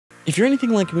If you're anything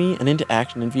like me and into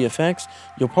action and VFX,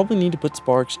 you'll probably need to put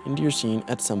sparks into your scene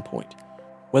at some point.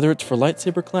 Whether it's for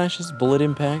lightsaber clashes, bullet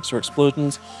impacts, or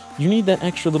explosions, you need that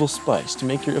extra little spice to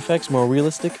make your effects more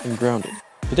realistic and grounded.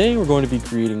 Today we're going to be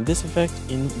creating this effect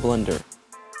in Blender.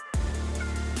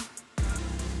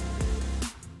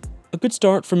 A good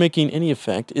start for making any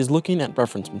effect is looking at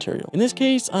reference material. In this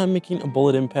case, I'm making a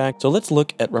bullet impact, so let's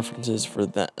look at references for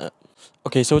that.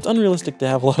 Okay, so it's unrealistic to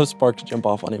have a lot of sparks jump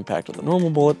off on impact with a normal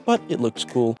bullet, but it looks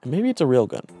cool, and maybe it's a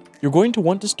railgun. You're going to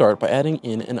want to start by adding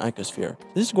in an icosphere.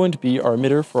 This is going to be our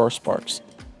emitter for our sparks.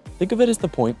 Think of it as the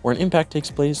point where an impact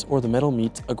takes place or the metal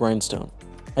meets a grindstone.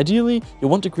 Ideally,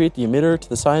 you'll want to create the emitter to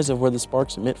the size of where the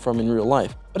sparks emit from in real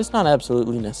life, but it's not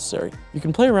absolutely necessary. You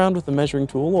can play around with the measuring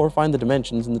tool or find the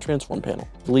dimensions in the transform panel.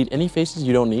 Delete any faces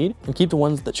you don't need and keep the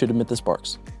ones that should emit the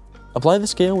sparks. Apply the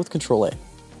scale with Ctrl A.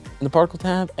 In the particle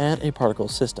tab, add a particle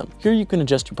system. Here you can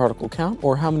adjust your particle count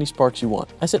or how many sparks you want.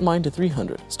 I set mine to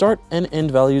 300. Start and end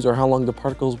values are how long the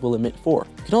particles will emit for.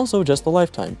 You can also adjust the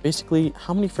lifetime, basically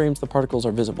how many frames the particles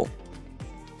are visible.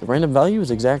 The random value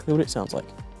is exactly what it sounds like.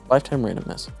 Lifetime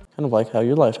randomness. Kind of like how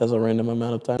your life has a random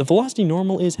amount of time. The velocity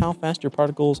normal is how fast your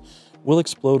particles will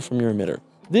explode from your emitter.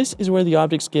 This is where the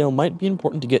object scale might be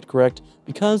important to get correct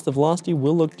because the velocity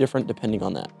will look different depending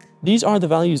on that. These are the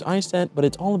values I set, but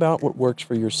it's all about what works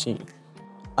for your scene.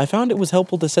 I found it was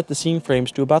helpful to set the scene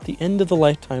frames to about the end of the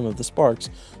lifetime of the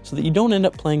sparks so that you don't end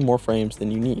up playing more frames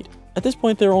than you need. At this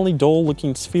point, there are only dull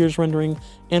looking spheres rendering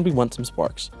and we want some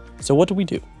sparks. So what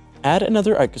do? Add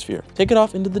another icosphere. Take it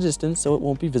off into the distance so it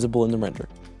won't be visible in the render.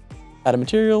 Add a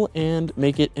material and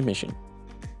make it emission.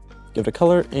 Give it a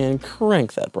color and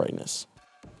crank that brightness.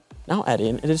 Now add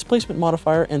in a displacement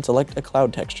modifier and select a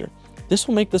cloud texture. This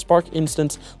will make the spark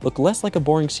instance look less like a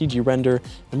boring CG render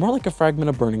and more like a fragment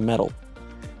of burning metal.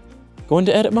 Go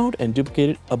into edit mode and duplicate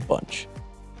it a bunch.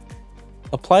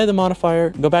 Apply the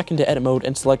modifier, go back into edit mode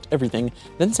and select everything,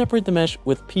 then separate the mesh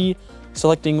with P,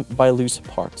 selecting by loose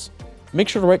parts. Make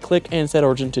sure to right click and set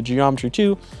origin to geometry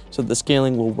 2 so that the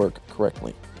scaling will work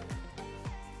correctly.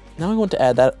 Now we want to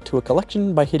add that to a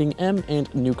collection by hitting M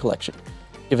and new collection.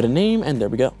 Give it a name and there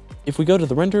we go. If we go to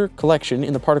the render collection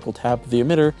in the particle tab of the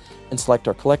emitter and select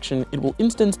our collection, it will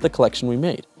instance the collection we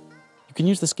made. You can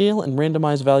use the scale and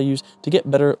randomize values to get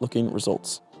better looking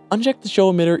results. Uncheck the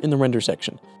show emitter in the render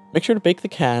section. Make sure to bake the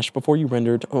cache before you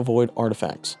render to avoid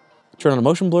artifacts. Turn on a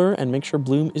motion blur and make sure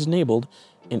bloom is enabled,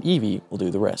 and Eevee will do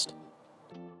the rest.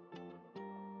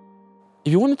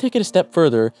 If you want to take it a step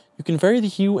further, you can vary the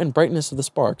hue and brightness of the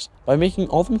sparks by making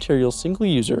all the materials single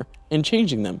user and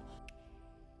changing them,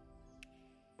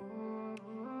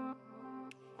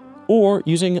 or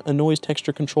using a noise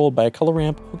texture controlled by a color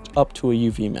ramp hooked up to a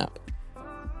UV map.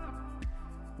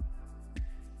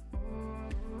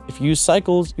 If you use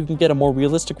cycles, you can get a more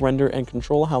realistic render and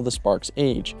control how the sparks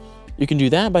age. You can do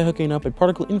that by hooking up a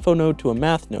particle info node to a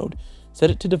math node, set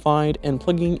it to divide, and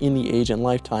plugging in the age and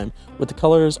lifetime, with the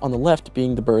colors on the left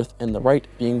being the birth and the right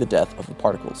being the death of the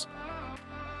particles.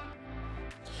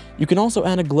 You can also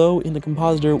add a glow in the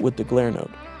compositor with the glare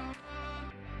node.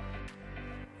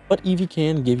 But Eevee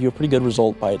can give you a pretty good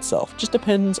result by itself, just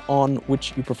depends on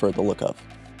which you prefer the look of.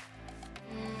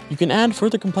 You can add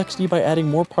further complexity by adding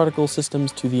more particle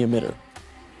systems to the emitter.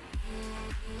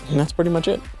 And that's pretty much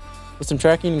it. With some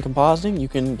tracking and compositing, you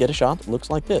can get a shot that looks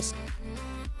like this.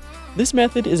 This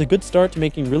method is a good start to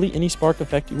making really any spark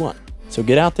effect you want, so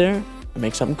get out there and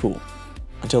make something cool.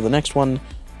 Until the next one,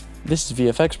 this is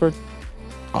VFXpert.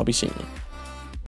 I'll be seeing you.